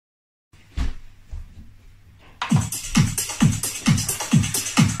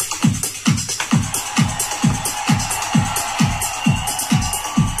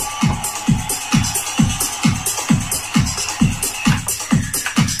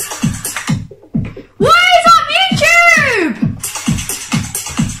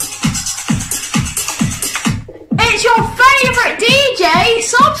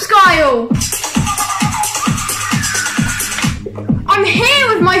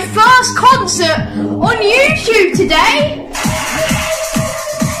first concert on YouTube today.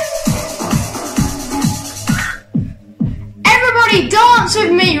 Everybody dance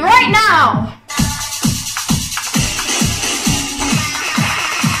with me right now.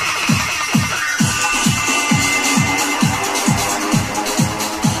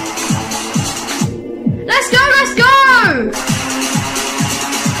 Let's go, let's go!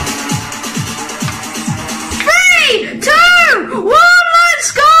 3, 2, 1,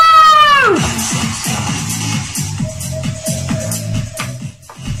 let's go!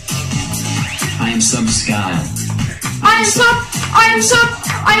 I am Subskile. I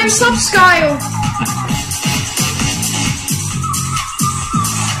am Subskile.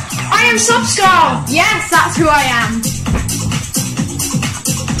 I am Subskile. Yes, that's who I am.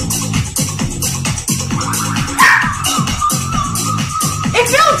 It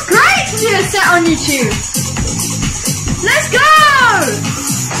feels great to do a set on YouTube. Let's go!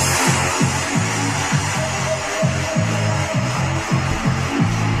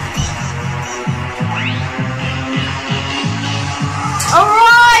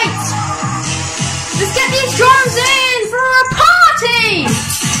 Alright! Let's get these drums in for a party!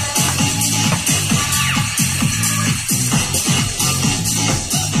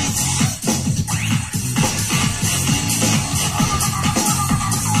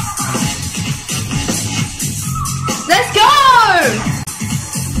 Let's go!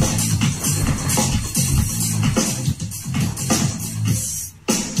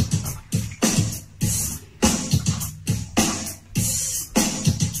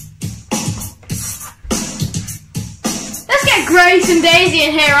 Let's get Grace and Daisy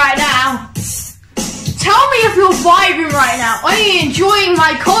in here right now. Tell me if you're vibing right now. Are you enjoying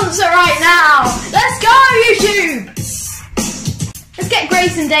my concert right now? Let's go, YouTube! Let's get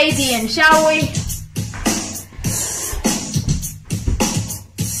Grace and Daisy in, shall we?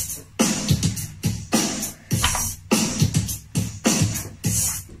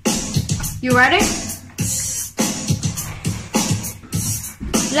 You ready?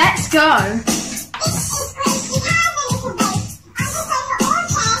 Let's go.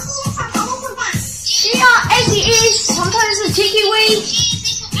 She are 80-ish, sometimes a cheeky wee.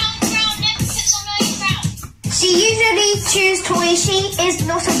 She usually chews toys, she is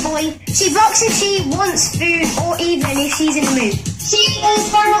not a boy. She barks if she wants food or even if she's in the mood. She is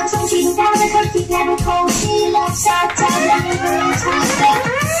very much when she's down the cookie, never cold. She loves her to lemon and toast.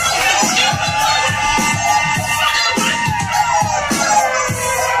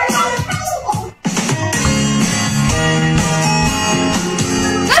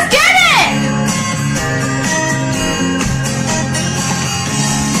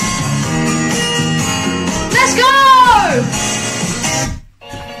 Let's go!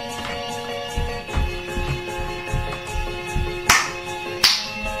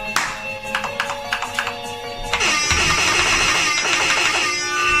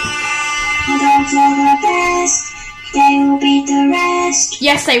 Dogs are the best, they will beat the rest.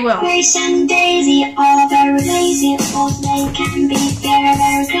 Yes, they will. Grace and Daisy are very lazy, or they can be very,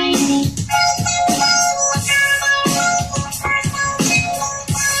 very crazy.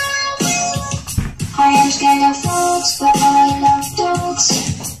 I am scared of frogs, but I love dogs.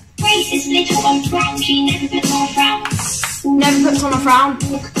 Grace is little and brown, she never puts on a frown. Never puts on a frown.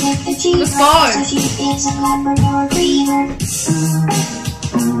 Let's go. So she is a Labrador Retriever.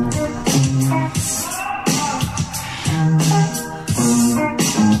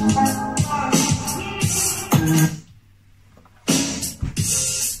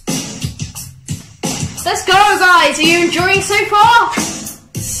 Let's go, guys. Are you enjoying so far?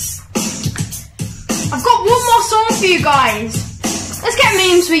 I've got one more song for you guys. Let's get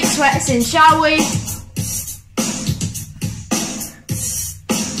Mean Sweet Sweats in, shall we?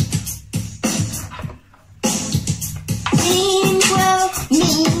 Mean will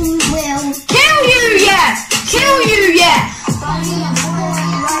kill you, yeah! Kill you, yeah!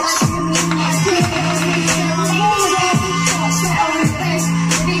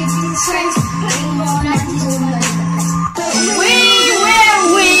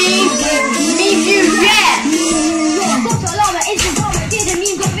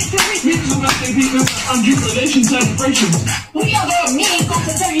 Jubilation celebrations. We are the mean, got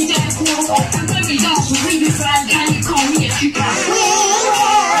a very damn cool. And when we dance, we really flag, and you call me a chicken. I'll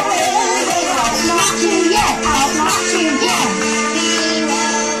smash you, yeah.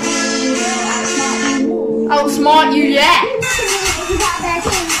 I'll smart you, yeah.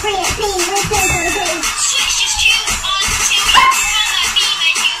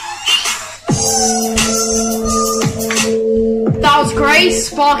 That was great,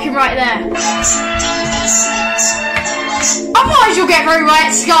 sparking right there. Otherwise you'll get very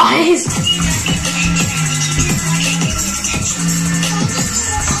wet, guys.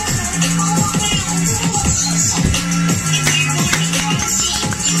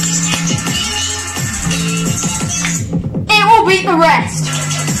 It will beat the rest.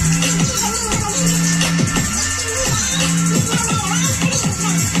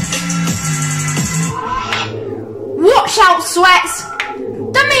 Watch out, Sweats.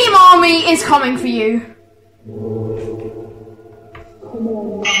 The meme army is coming for you.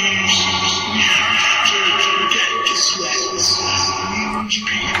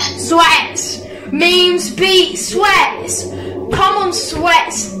 Sweats. Memes beat Sweats. Come on,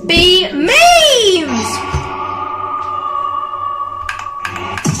 Sweats. Beat memes.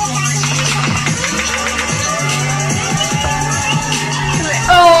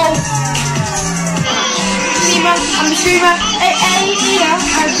 Oh. I'm a streamer, eater,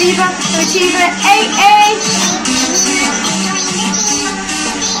 a diva, an achiever,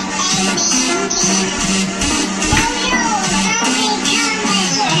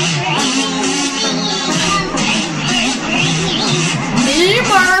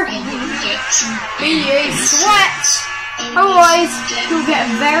 Memer, be a sweat, otherwise you'll get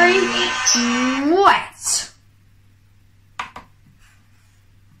very wet.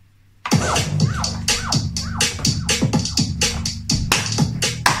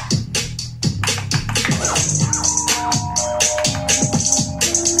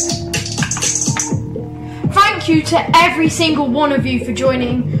 Thank you to every single one of you for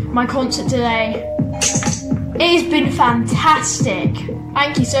joining my concert today. It has been fantastic.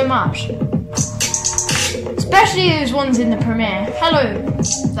 Thank you so much. Especially those ones in the premiere. Hello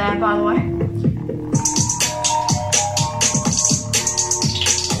there, by the way.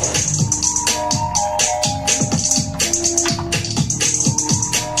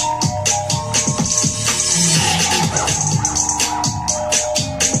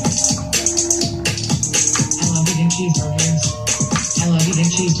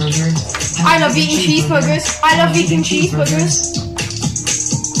 I love eating cheeseburgers. I love eating cheeseburgers.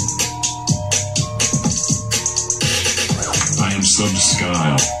 I am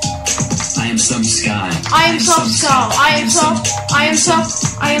Subskile. I am Subskile. I am Subskile.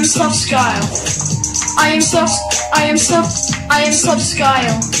 I am Subskile. I am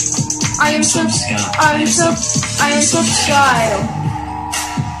Subskile. I am Subskile. I am Subskile.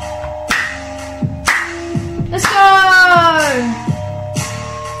 Let's go!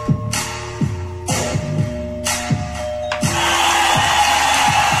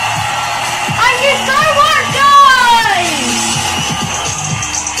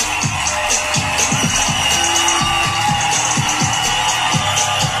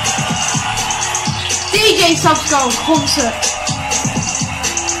 DJ Subskile concert.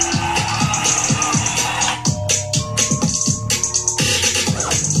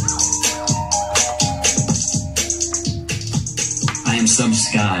 I am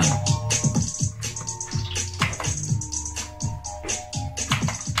Subskile.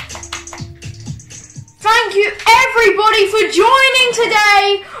 Thank you everybody for joining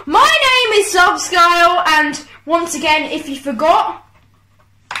today. My name is Subskile, and once again, if you forgot,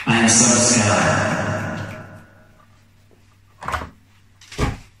 I am Subskile.